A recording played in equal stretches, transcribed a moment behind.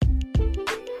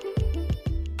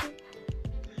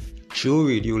Joe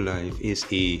Radio Live is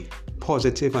a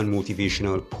positive and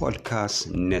motivational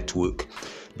podcast network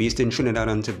based in Trinidad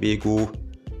and Tobago,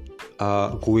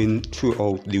 going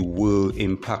throughout the world,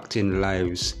 impacting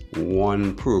lives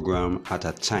one program at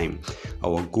a time.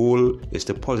 Our goal is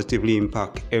to positively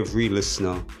impact every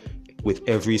listener with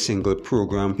every single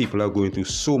program. People are going through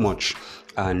so much,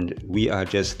 and we are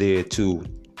just there to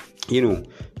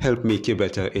help make you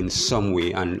better in some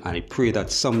way. And I pray that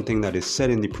something that is said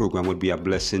in the program would be a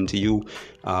blessing to you.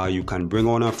 You can bring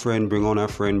on a friend.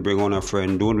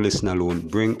 Don't listen alone.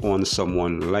 Bring on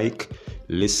someone.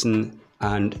 Listen,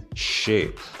 and share.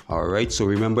 All right. So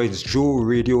remember, it's Joe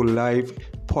Radio Live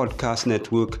Podcast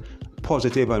Network,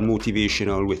 positive and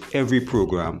motivational with every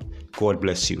program. God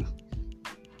bless you.